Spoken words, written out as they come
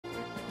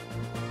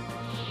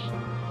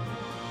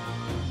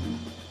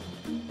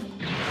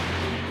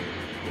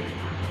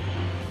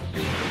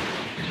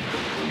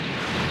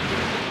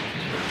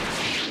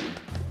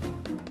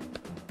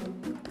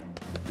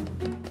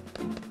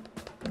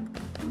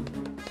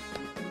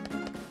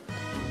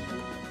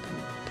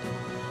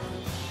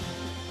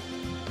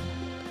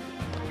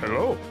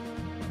Hello?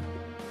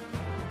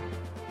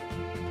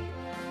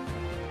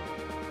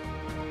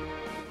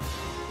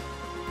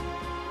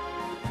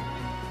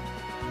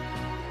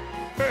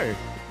 Hey.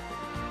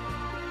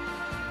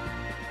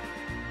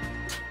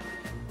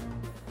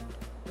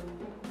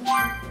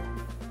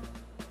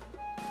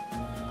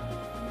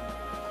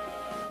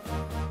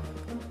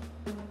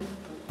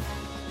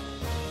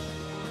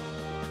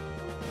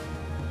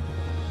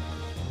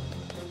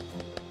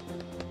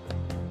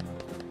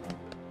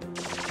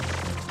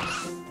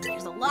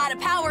 There's a lot of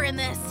power in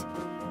this.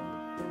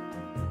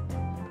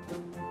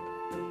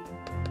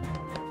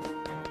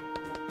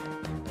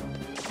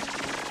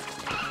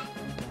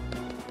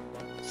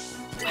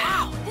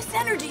 Wow, this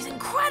energy's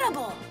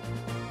incredible.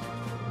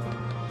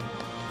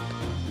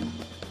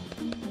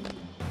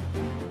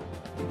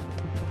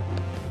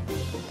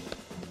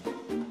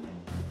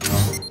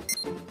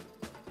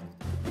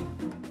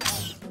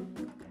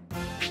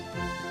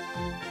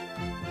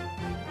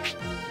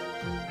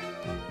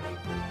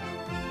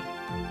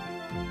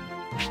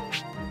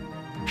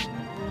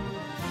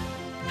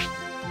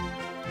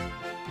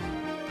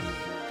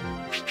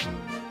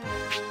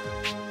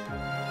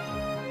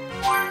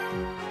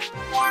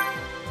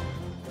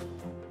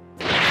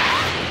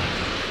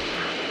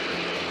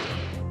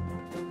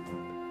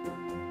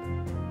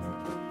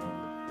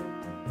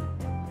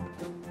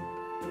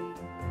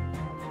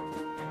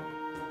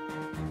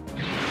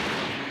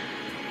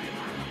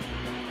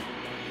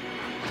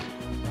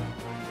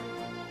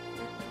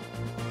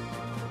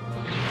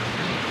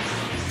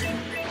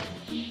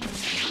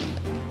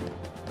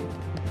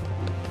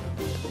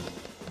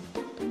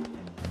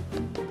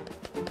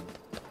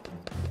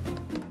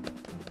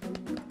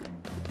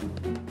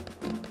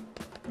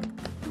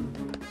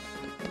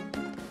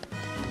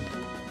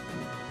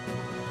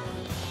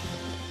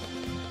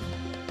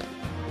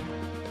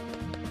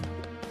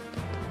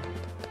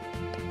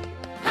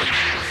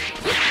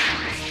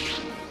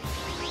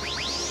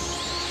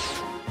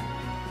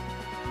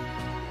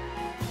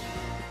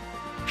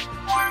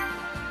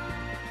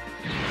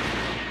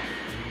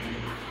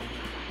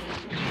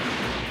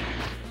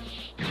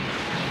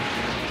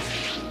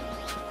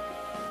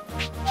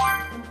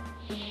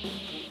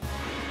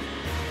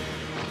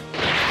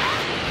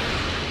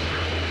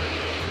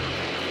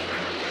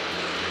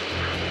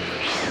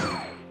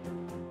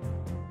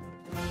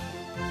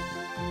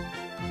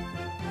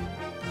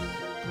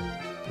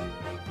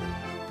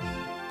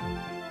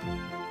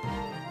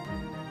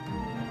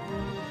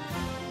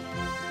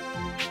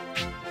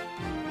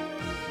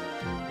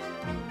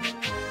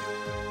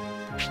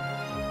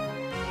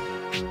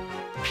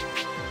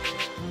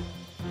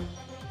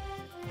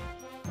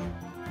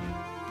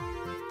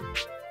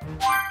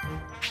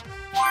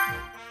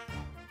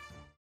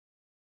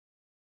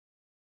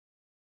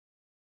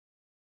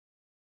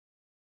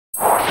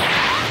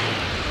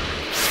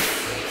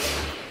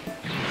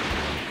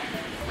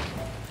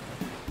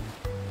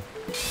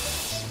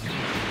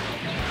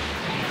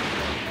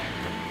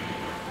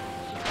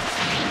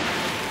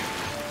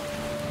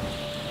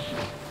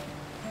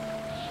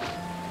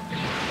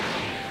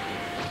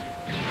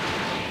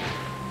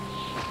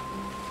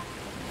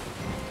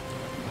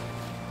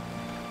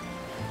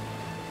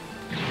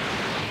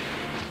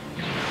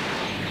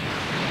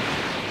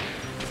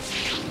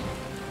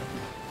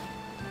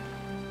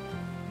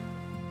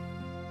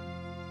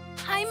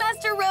 Hi,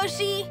 Master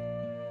Roshi.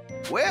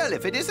 Well,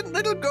 if it isn't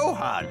little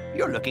Gohan,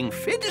 you're looking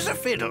fit as a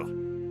fiddle.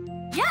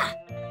 Yeah.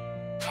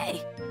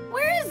 Hey,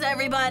 where is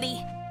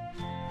everybody?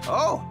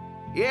 Oh,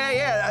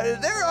 yeah,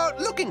 they're out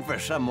looking for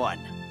someone.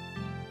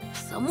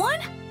 Someone?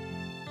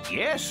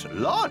 Yes,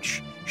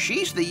 Launch.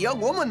 She's the young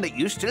woman that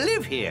used to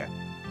live here.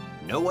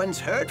 No one's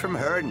heard from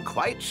her in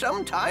quite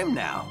some time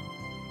now.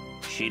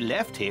 She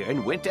left here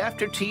and went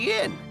after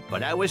Tien,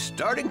 but I was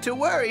starting to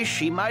worry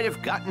she might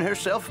have gotten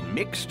herself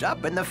mixed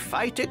up in the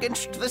fight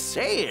against the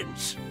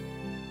Saiyans.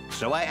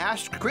 So I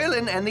asked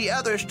Krillin and the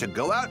others to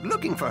go out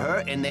looking for her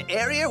in the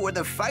area where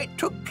the fight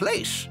took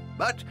place.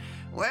 But,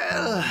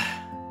 well...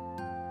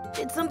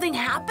 Did something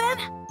happen?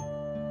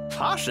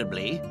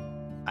 Possibly.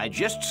 I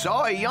just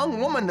saw a young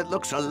woman that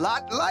looks a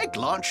lot like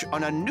Launch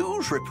on a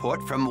news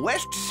report from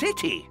West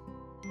City.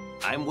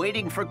 I'm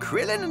waiting for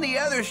Krillin and the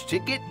others to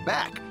get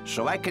back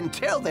so I can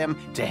tell them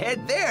to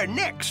head there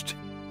next.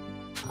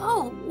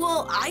 Oh,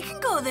 well, I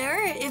can go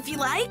there if you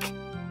like.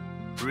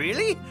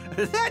 Really?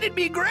 That'd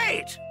be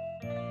great!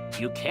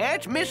 You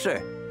can't miss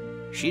her.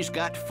 She's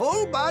got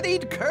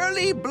full-bodied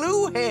curly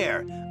blue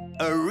hair,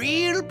 a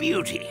real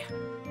beauty.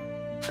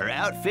 Her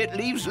outfit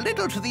leaves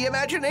little to the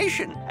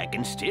imagination. I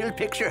can still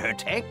picture her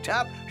tank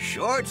top,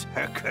 shorts,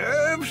 her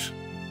curves.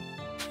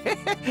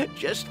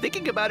 Just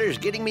thinking about her is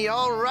getting me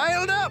all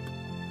riled up.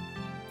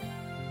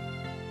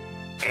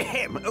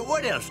 Ahem,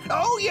 what else?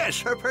 Oh, yes,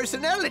 her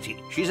personality.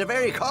 She's a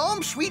very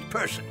calm, sweet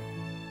person.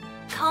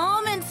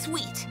 Calm and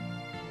sweet.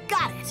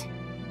 Got it.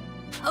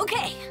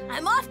 Okay,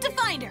 I'm off to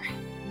find her.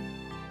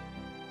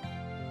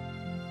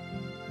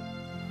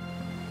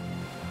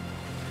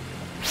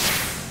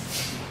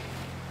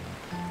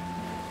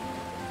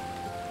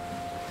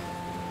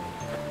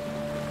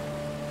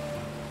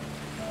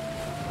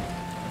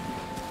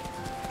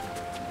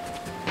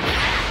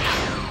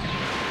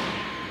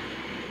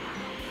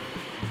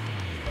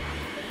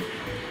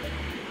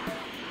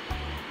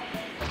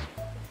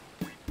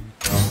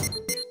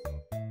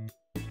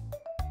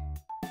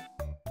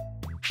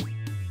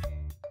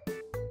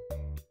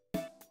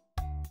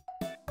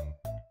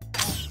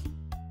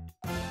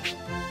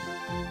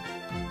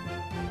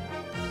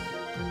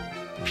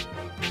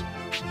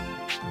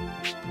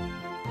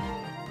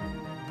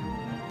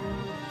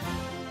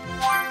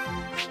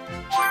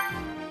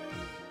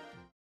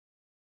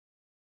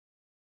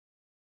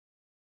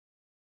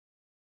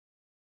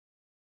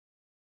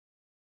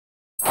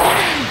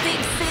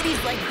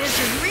 like this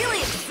is really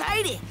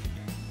exciting.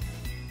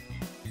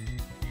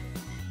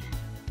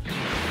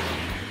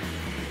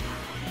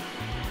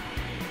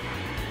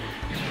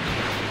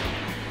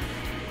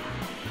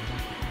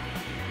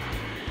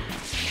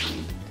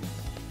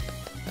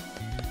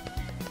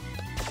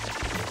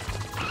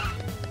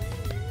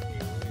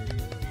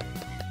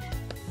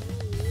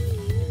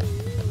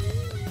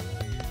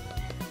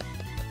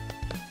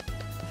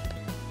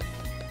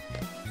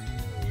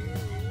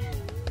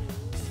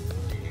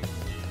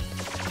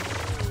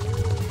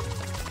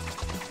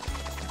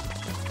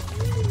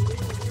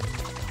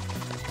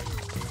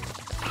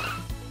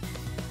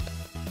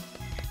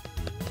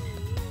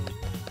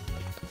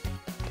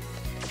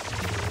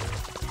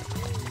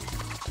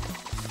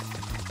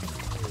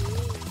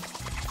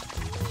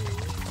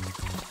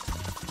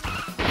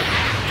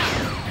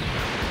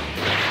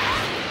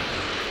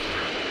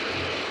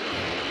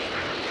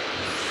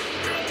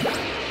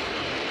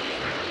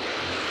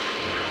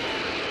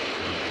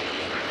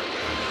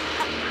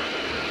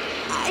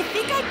 I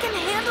think I can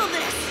handle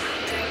this.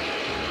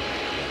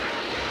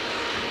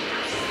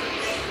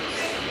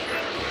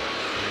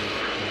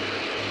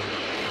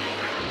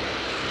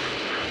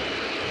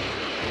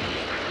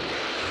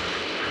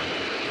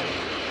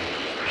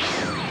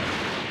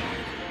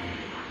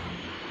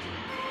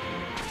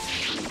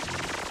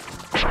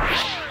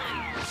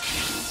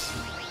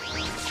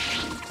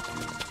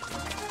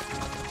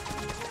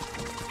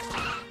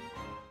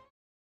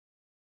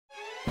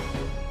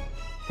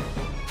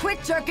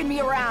 Quit jerking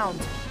me around!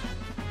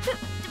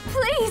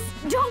 Please,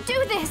 don't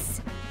do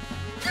this!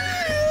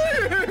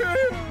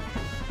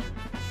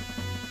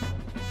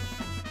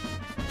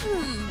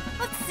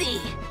 Let's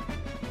see.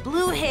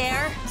 Blue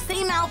hair,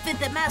 same outfit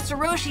that Master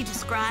Roshi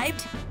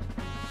described.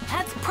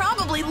 That's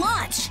probably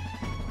Launch.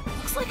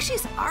 Looks like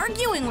she's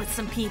arguing with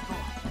some people.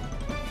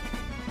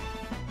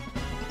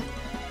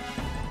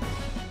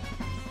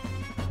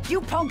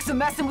 You punks are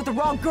messing with the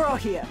wrong girl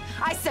here.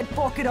 I said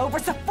fork it over,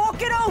 so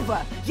fork it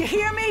over! You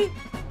hear me?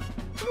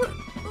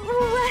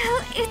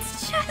 Well,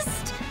 it's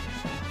just...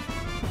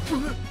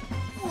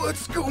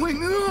 What's going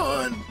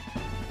on?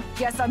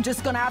 Guess I'm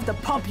just gonna have to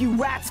pump you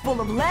rats full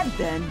of lead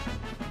then.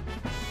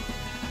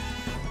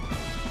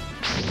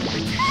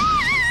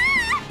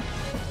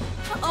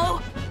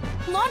 Uh-oh!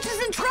 Launch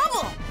is in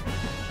trouble!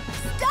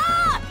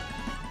 Stop!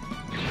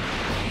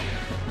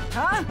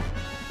 Huh?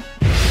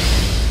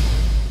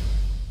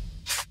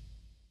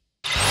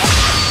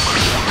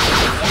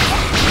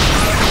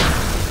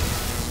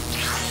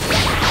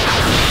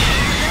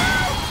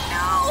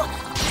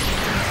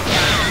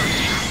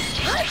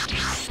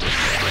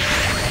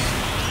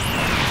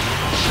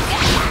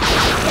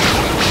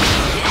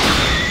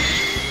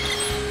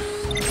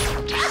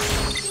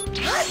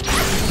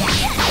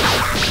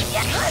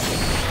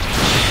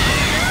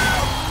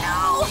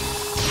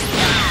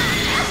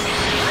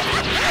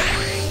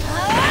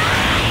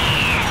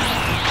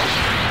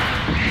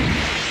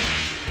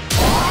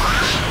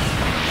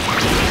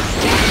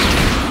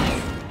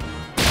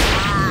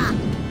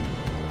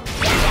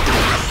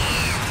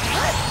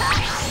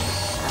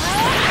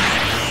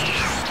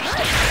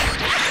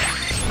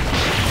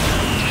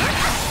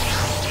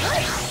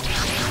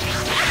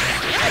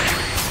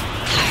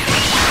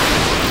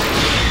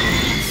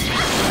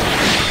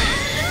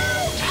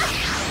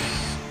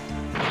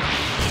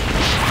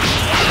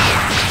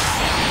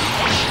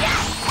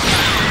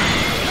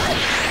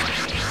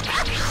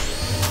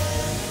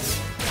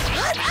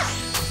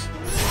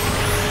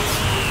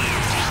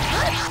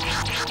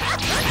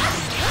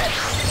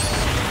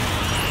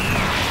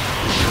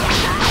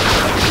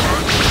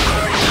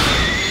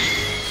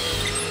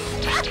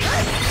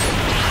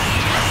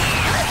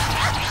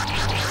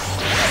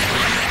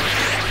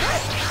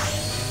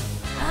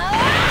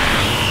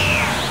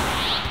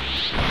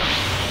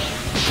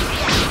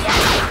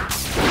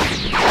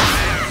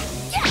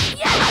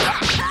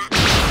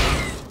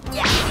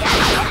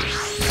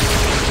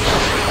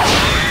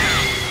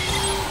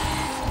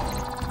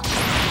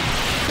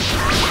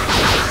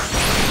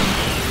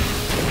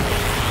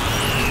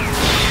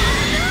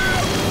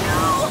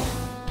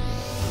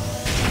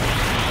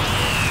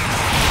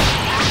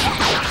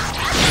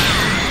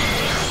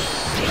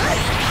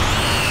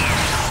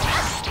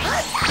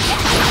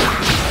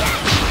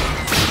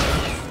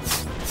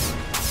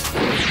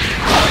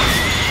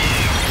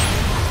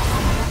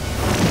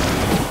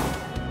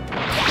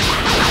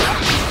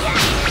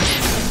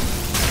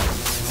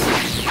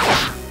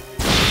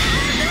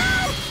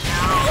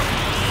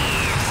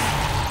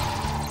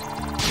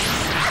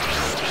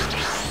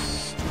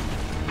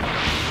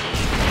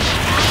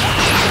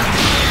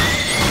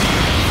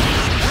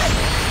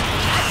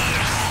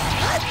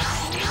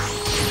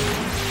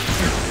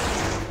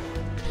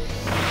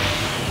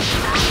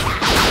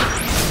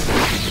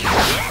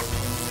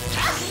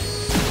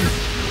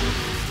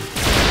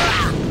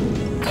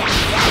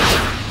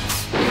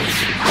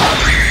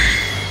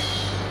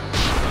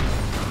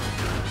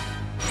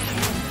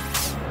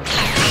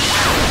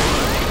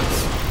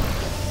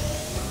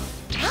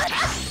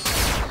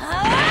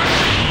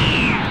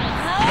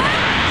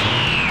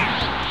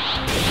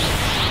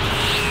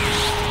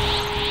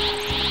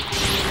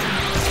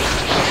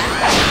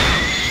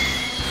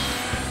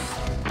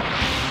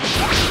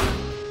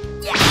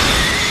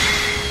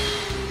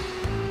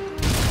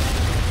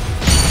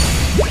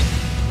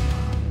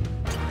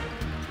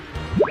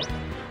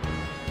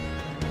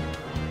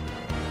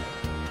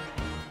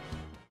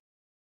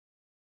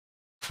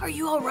 Are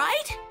you all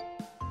right?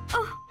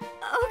 Oh,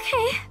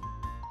 okay.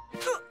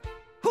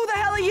 Who the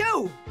hell are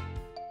you?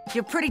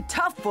 You're pretty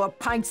tough for a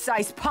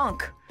pint-sized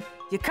punk.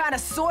 You kinda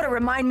sorta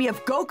remind me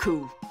of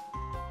Goku.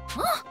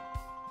 Huh?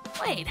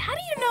 Wait, how do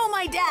you know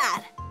my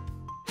dad?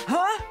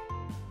 Huh?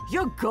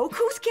 You're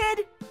Goku's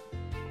kid?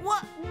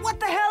 What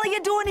the hell are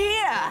you doing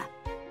here?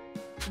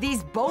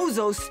 These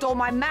bozos stole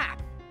my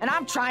map, and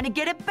I'm trying to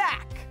get it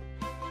back.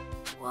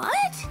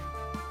 What?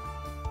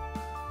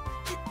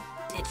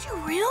 Did you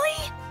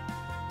really?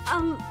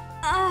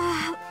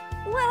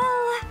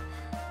 Well...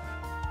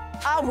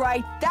 All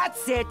right,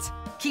 that's it.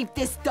 Keep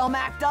this dumb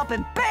act up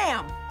and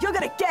bam! You're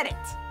gonna get it.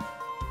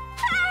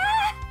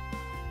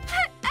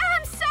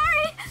 I'm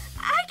sorry.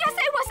 I guess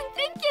I wasn't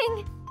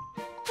thinking.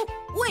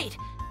 Wait,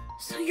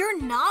 so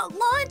you're not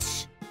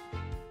Launch?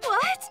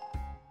 What?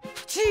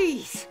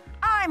 Jeez,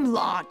 I'm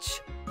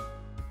Launch.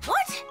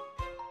 What?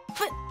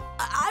 But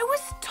I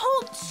was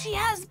told she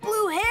has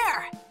blue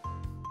hair.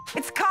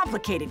 It's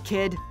complicated,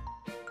 kid.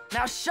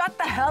 Now shut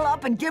the hell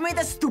up and give me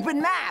the stupid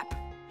map.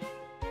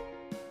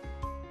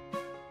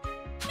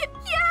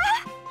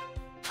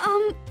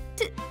 Yeah?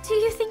 Do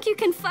you think you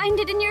can find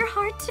it in your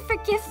heart to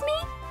forgive me?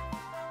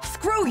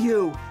 Screw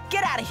you!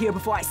 Get out of here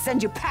before I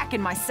send you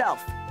packing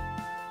myself.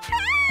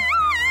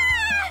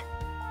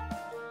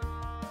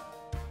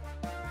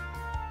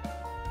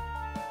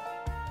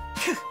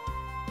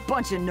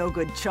 Bunch of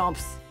no-good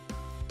chumps.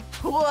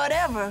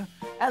 Whatever.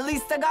 At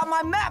least I got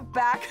my map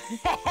back.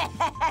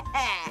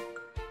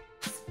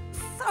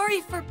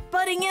 Sorry for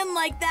butting in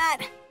like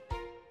that.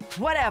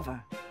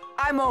 Whatever.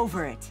 I'm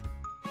over it.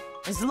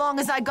 As long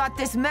as I got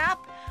this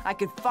map, I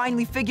could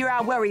finally figure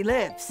out where he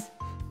lives.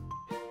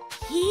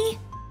 He?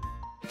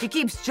 He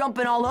keeps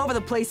jumping all over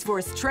the place for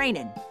his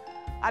training.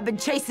 I've been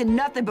chasing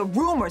nothing but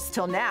rumors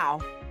till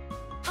now.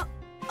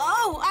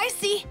 Oh, I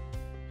see.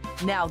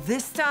 Now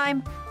this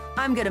time,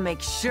 I'm gonna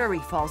make sure he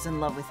falls in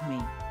love with me.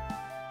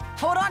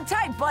 Hold on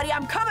tight, buddy.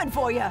 I'm coming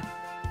for you.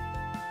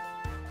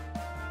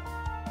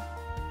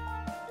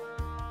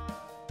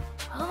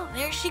 Oh,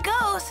 there she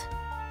goes.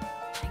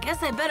 I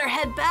guess I better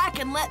head back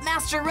and let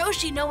Master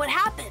Roshi know what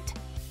happened.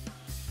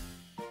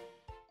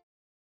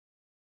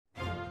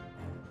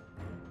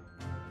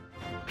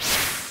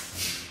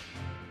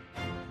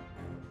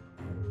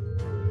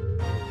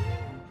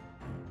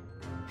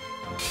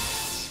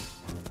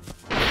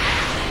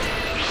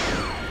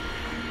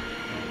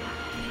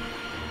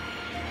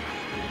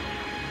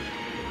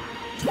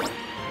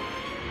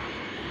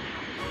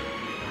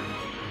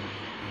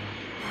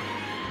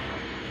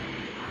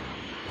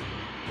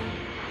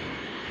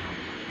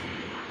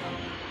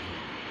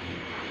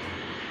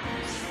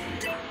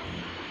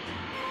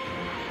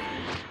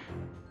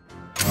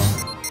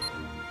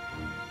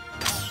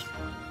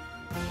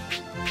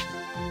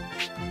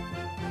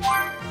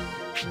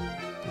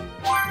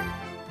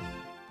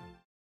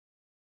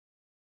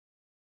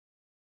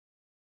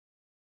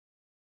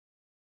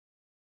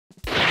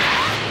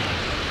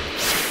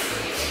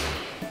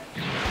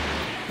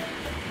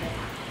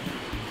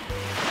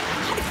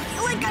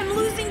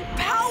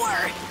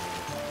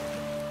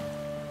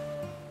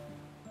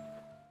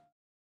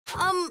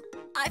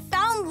 I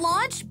found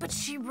Launch, but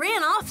she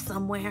ran off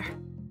somewhere.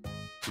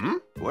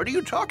 What are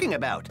you talking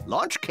about?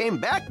 Launch came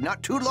back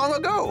not too long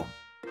ago.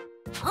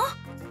 Huh?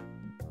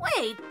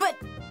 Wait, but...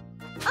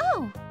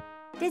 Oh,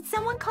 did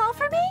someone call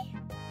for me?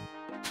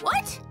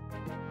 What?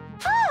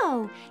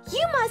 Oh,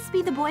 you must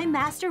be the boy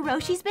Master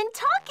Roshi's been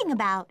talking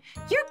about.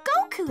 You're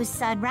Goku's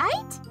son,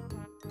 right?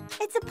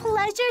 It's a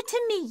pleasure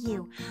to meet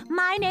you.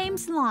 My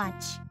name's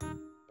Launch.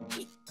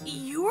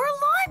 You're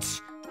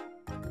Launch?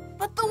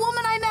 But the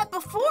woman I met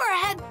before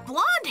had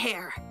blonde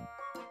hair.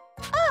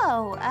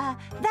 Oh,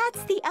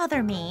 that's the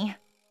other me.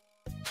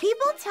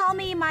 People tell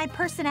me my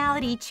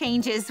personality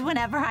changes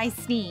whenever I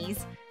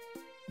sneeze.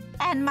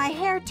 And my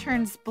hair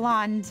turns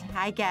blonde,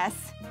 I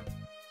guess.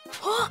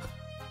 Huh?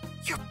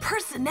 Your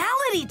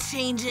personality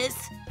changes?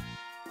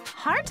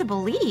 Hard to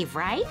believe,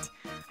 right?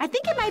 I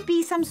think it might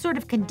be some sort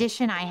of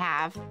condition I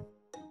have.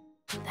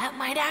 That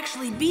might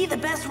actually be the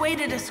best way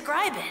to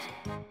describe it.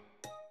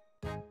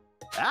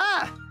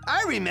 Ah,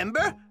 I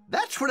remember.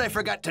 That's what I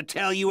forgot to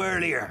tell you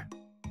earlier.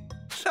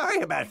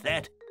 Sorry about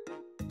that.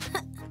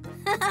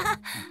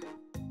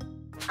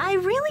 I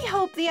really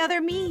hope the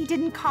other me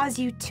didn't cause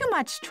you too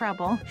much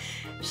trouble.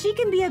 She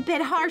can be a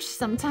bit harsh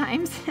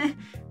sometimes.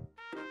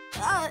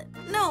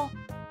 No.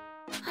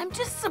 I'm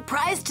just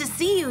surprised to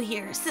see you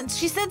here, since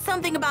she said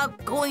something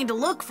about going to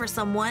look for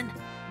someone.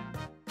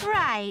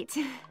 Right.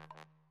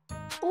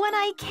 When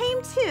I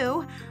came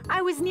to,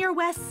 I was near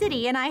West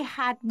City and I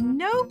had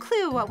no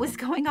clue what was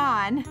going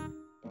on.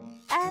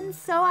 And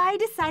so I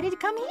decided to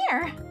come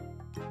here.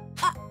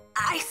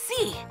 I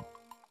see.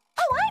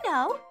 Oh, I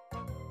know.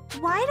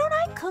 Why don't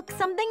I cook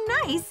something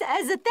nice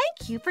as a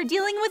thank you for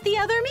dealing with the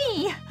other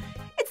me?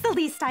 It's the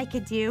least I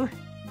could do.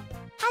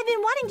 I've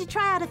been wanting to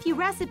try out a few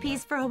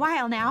recipes for a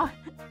while now.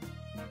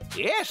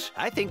 Yes,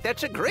 I think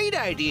that's a great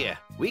idea.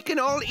 We can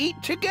all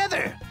eat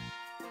together.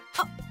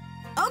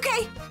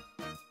 Okay.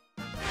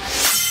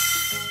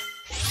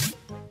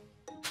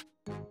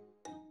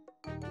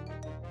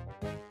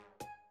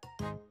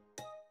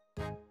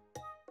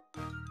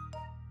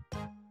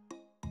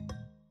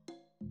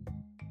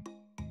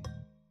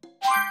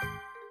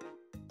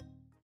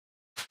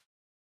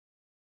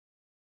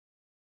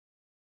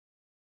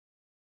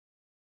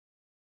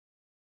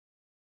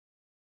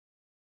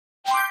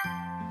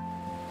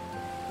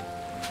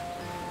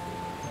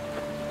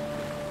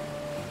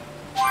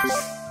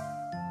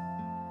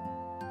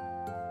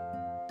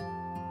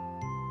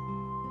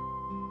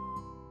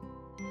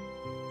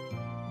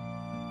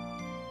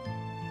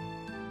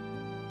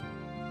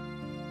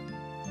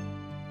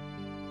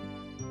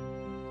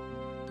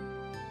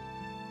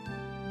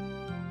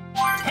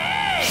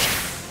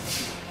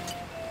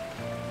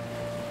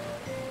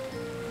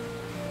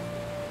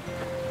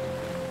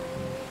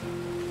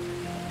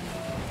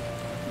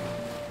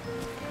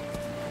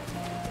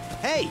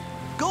 Hey,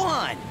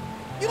 Gohan!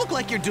 You look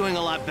like you're doing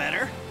a lot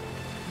better.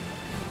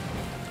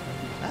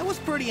 That was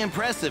pretty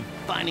impressive,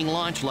 finding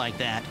launch like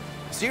that.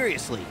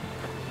 Seriously.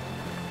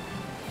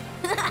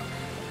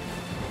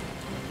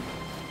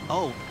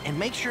 Oh, and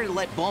make sure to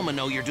let Bulma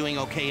know you're doing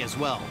okay as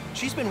well.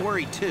 She's been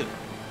worried too.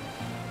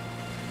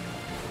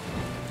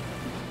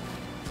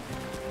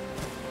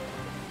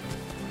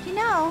 You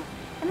know,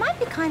 it might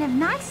be kind of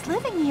nice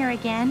living here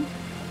again.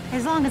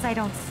 As long as I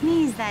don't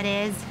sneeze, that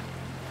is.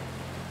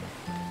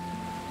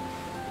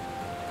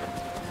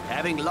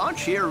 Having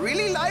launch here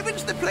really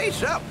livens the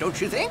place up, don't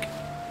you think?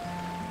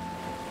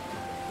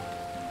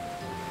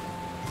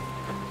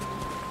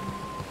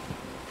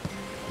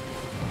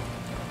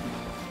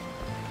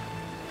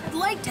 I'd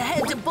like to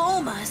head to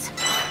Bulma's.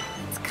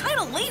 It's kind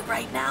of late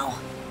right now.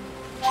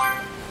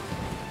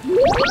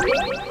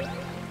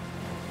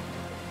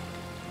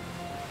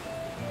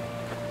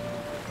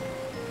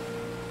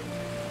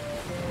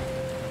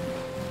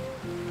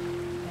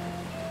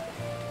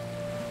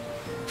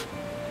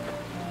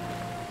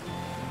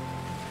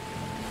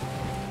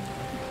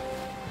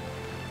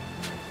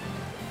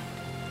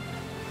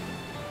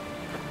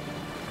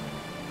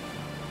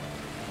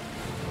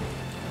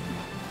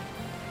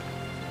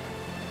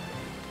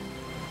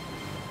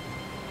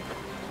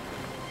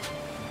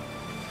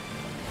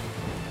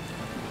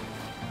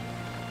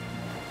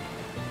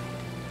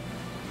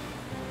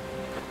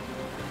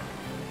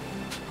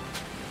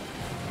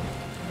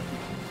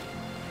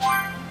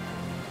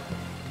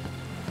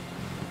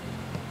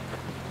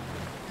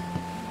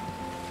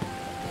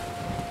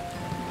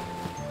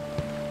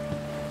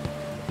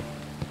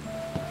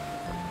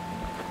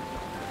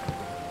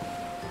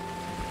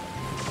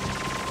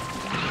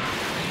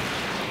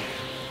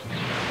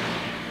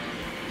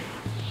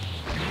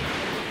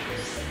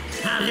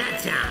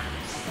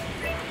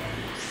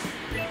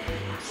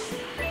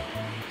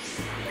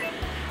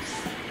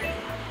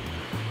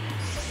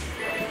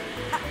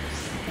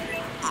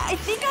 I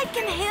think I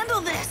can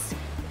handle this.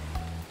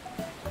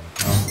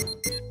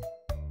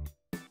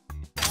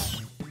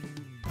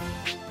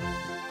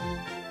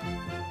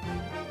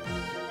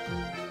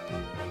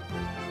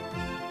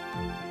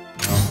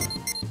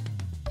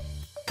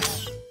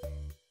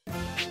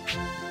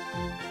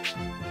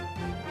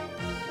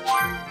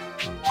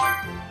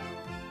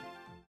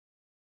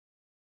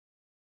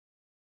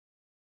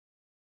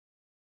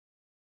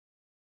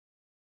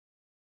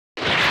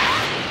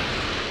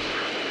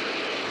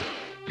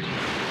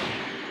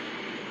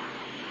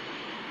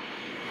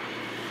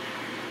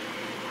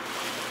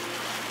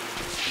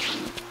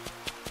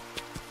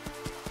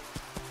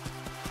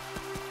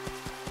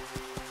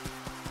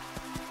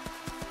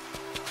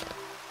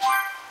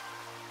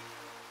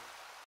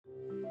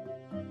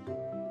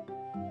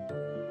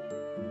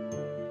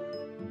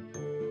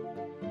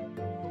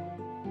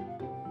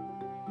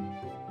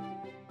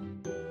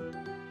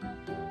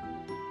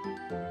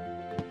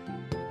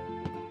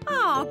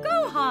 Oh,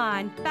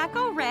 Gohan, back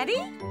already?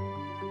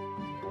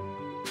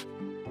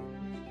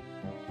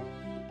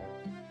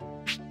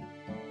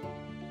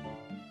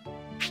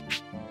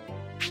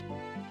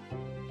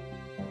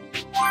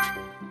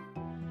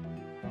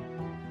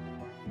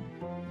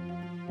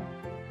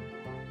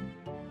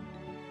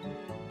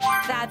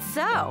 That's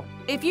so.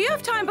 If you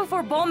have time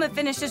before Bulma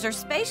finishes her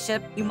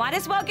spaceship, you might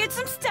as well get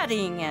some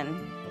studying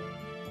in.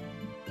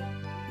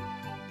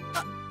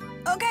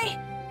 Okay.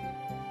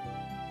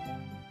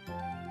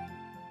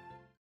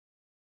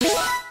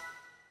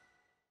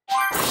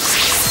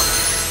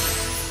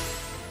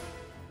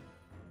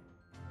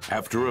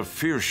 After a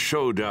fierce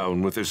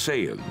showdown with the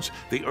Saiyans,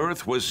 the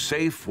Earth was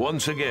safe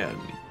once again.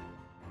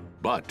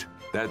 But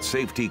that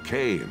safety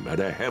came at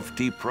a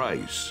hefty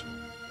price.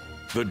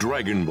 The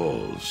Dragon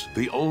Balls,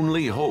 the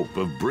only hope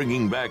of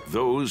bringing back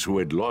those who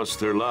had lost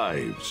their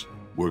lives,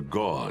 were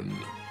gone.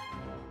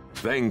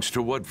 Thanks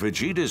to what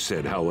Vegeta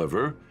said,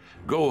 however,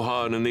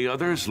 Gohan and the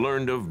others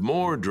learned of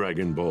more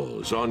Dragon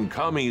Balls on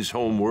Kami's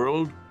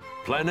homeworld,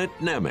 planet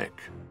Namek.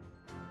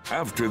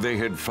 After they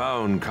had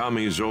found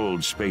Kami's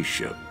old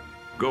spaceship,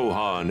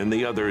 Gohan and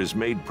the others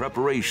made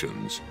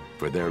preparations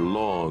for their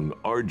long,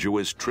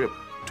 arduous trip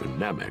to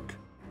Namek.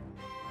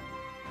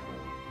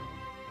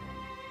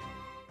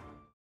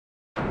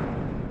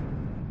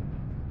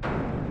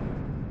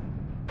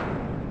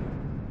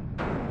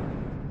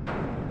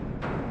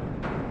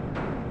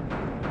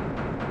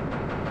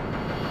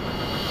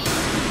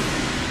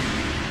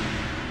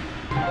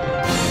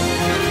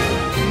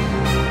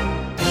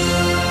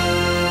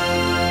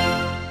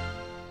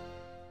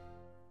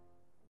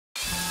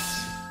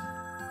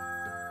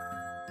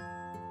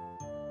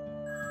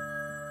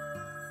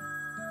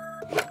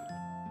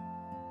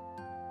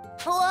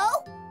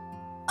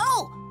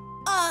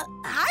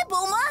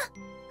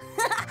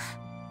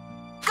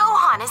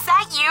 on, is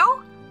that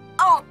you?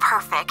 Oh,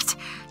 perfect.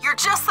 You're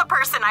just the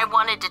person I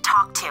wanted to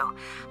talk to.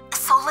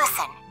 So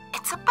listen,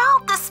 it's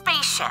about the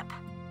spaceship.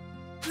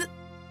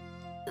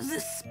 The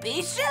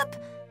spaceship?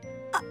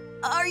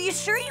 Are you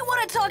sure you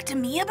want to talk to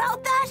me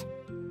about that?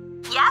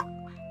 Yep.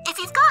 If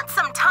you've got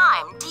some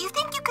time, do you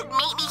think you could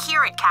meet me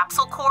here at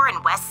Capsule Corps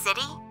in West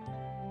City?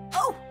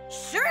 Oh,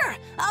 sure.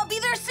 I'll be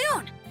there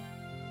soon.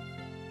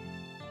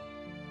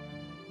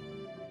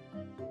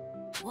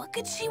 What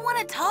could she want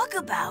to talk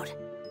about?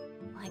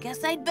 I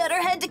guess I'd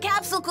better head to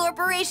Capsule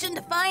Corporation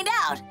to find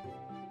out.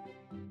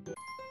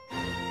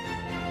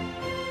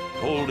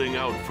 Holding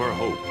out for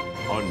hope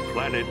on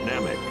planet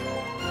Namek.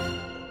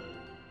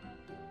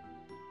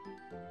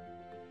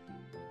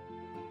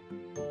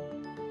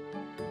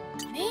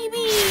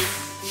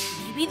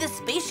 Maybe the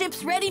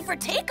spaceship's ready for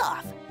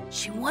takeoff.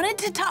 She wanted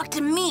to talk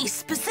to me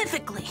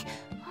specifically.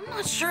 I'm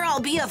not sure I'll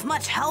be of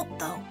much help,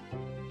 though.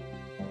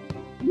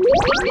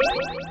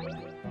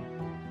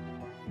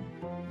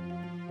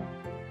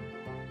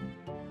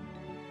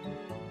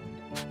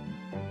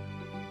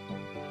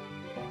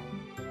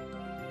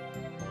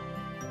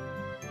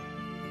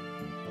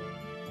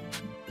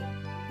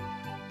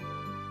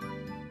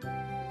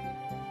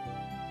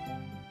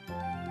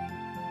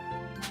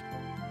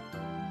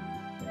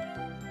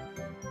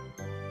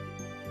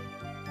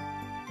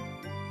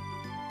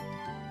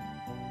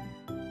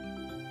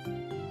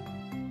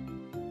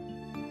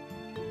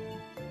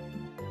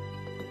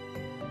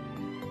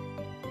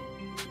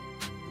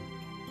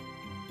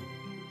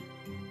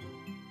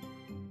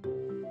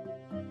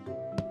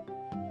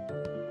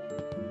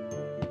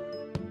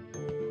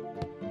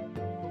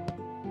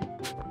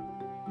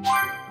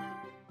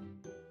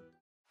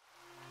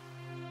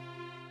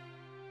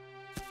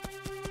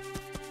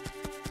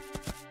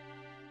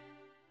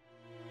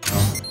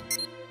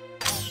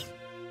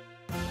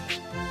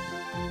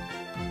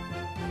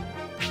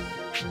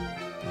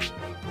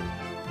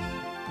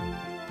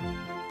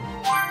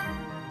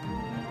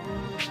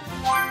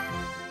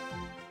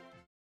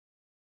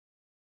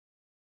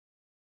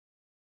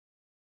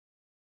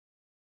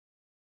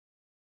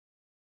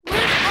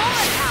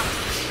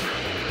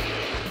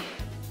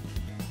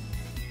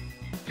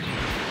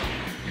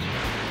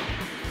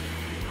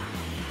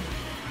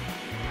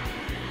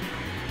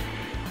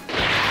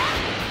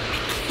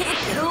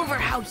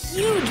 How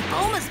huge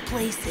Boma's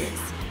place is.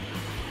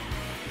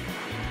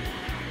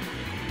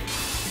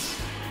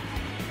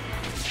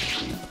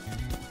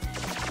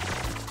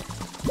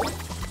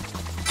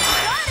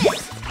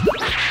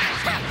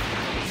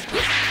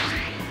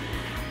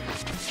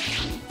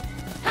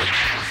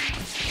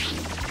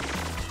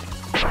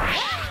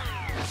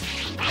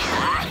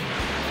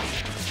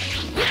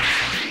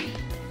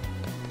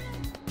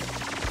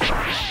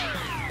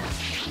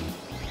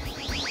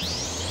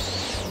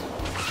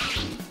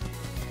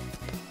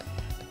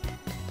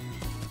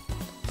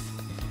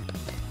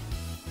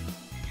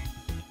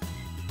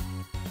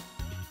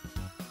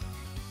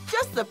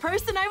 Just the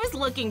person I was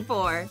looking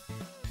for.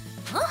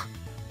 Huh?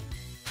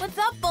 What's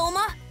up,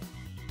 Bulma?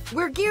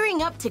 We're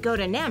gearing up to go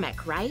to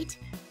Namek, right?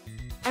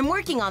 I'm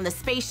working on the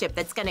spaceship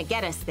that's gonna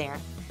get us there.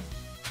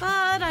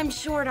 But I'm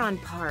short on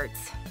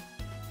parts.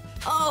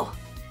 Oh,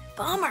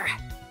 bummer.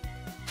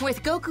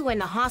 With Goku in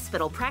the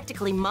hospital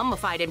practically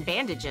mummified in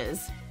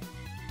bandages,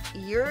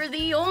 you're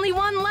the only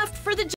one left for the job.